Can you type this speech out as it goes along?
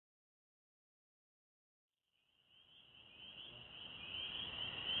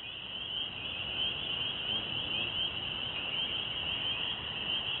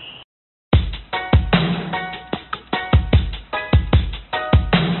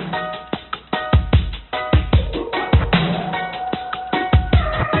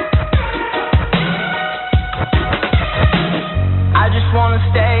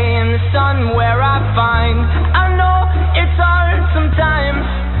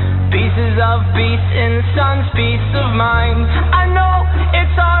love, peace in sons, peace of mind. I know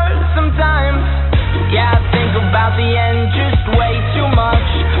it's hard sometimes. Yeah, I think about the end just way too much,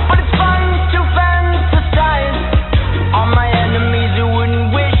 but it's fun to fantasize on my enemies who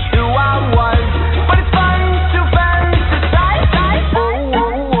wouldn't wish who I was. But it's fun to fantasize. Oh,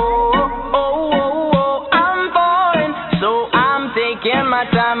 oh, oh, oh, oh, oh, I'm falling, so I'm taking my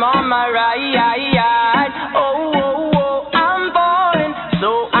time on my ride. Oh, oh, oh, I'm falling,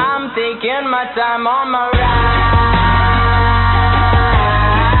 so I'm taking my time on my ride.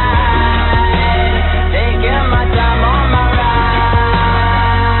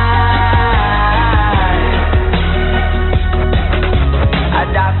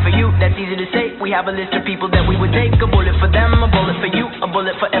 That's easy to say. We have a list of people that we would take. A bullet for them, a bullet for you, a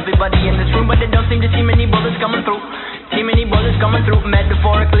bullet for everybody in this room. But there don't seem to see many bullets coming through. See many bullets coming through.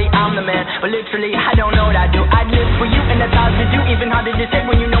 Metaphorically, I'm the man, but literally, I don't know what I do. I'd live for you, and that's hard to do. Even harder to say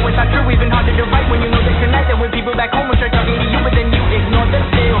when you know it's not true. Even harder to write when you know that tonight there were people back home who start talking to you, but then you ignore them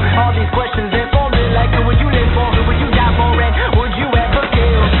still. All these questions, they're folded like who would you live for? Who would you die for? And would you ever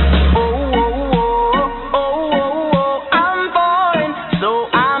kill?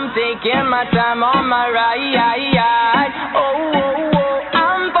 Taking my time on my ride. Oh, oh, oh,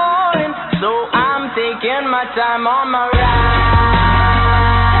 I'm falling, so I'm taking my time on my ride.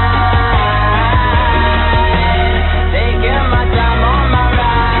 Taking my time on my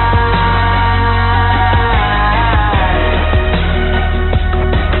ride.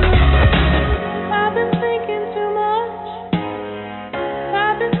 I've been thinking too much.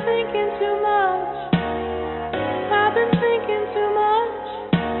 I've been thinking too much. I've been thinking too much.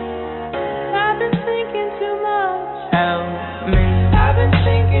 I've been thinking too much. Help me. I've been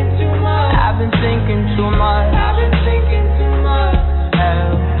thinking too much. I've been thinking too much. I've been thinking too much.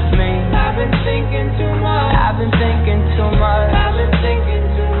 Help me. I've been thinking too much. I've been thinking too much. I've been thinking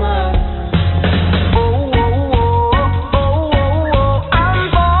too much. Oh, oh, oh, oh, oh, oh, I'm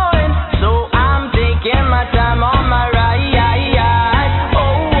falling, so I'm taking my time on my ride. Oh,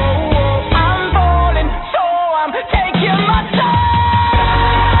 oh, oh, I'm falling, so I'm taking my time.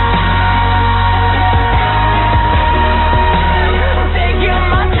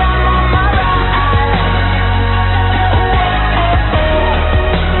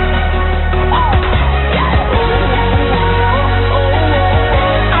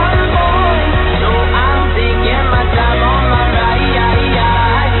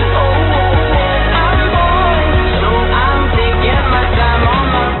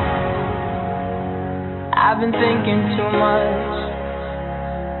 I've been thinking too much.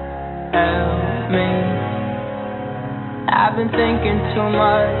 Help me. I've been thinking too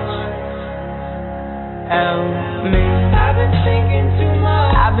much. Help me. I've been thinking too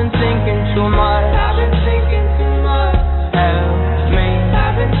much. I've been thinking too much.